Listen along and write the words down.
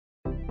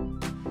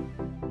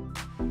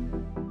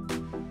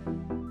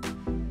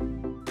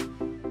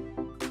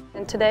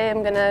And today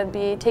I'm going to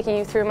be taking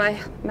you through my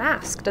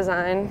mask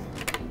design.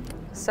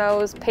 So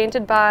it was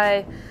painted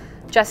by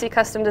Jesse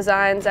Custom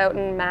Designs out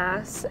in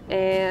Mass,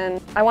 and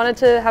I wanted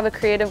to have a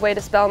creative way to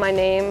spell my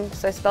name,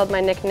 so I spelled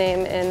my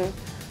nickname in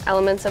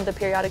elements of the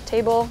periodic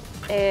table.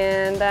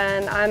 And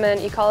then I'm an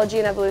ecology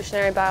and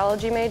evolutionary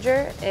biology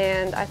major,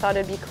 and I thought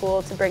it'd be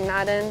cool to bring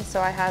that in, so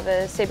I have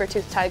a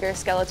saber-toothed tiger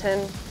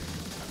skeleton.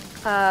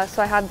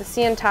 So I have the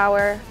CN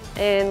Tower,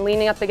 and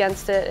leaning up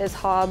against it is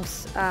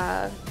Hobbs,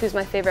 who's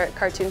my favorite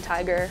cartoon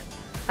tiger.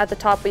 At the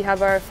top we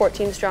have our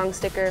 14 strong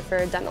sticker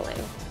for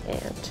Demeling,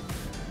 and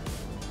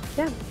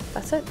yeah,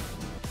 that's it.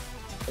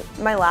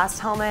 My last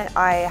helmet,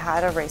 I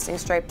had a racing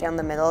stripe down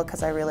the middle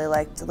because I really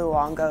liked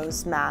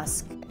Luongo's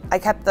mask. I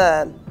kept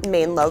the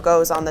main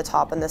logos on the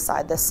top and the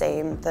side the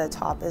same. The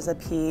top is a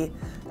P,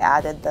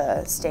 added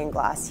the stained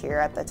glass here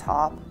at the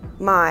top.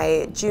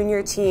 My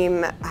junior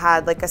team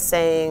had like a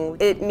saying,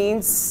 it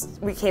means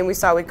we came, we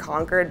saw, we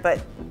conquered,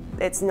 but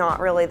it's not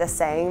really the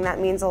saying that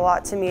means a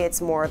lot to me. It's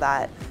more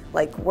that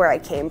like where I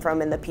came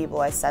from and the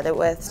people I said it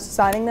with.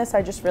 Designing this,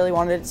 I just really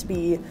wanted it to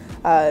be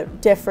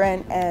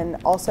different, and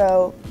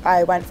also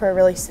I went for a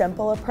really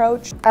simple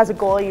approach. As a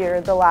goalie,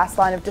 you're the last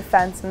line of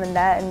defense in the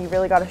net and you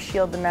really got to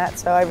shield the net,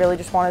 so I really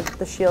just wanted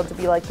the shield to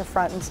be like the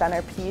front and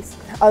center piece.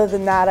 Other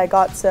than that, I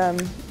got some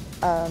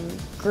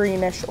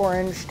greenish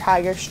orange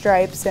tiger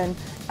stripes, and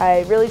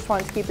I really just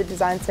wanted to keep the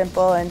design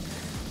simple and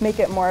make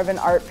it more of an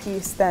art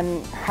piece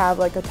than have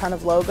like a ton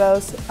of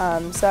logos,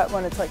 so that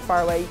when it's like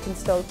far away you can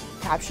still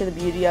capture the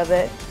beauty of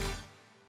it.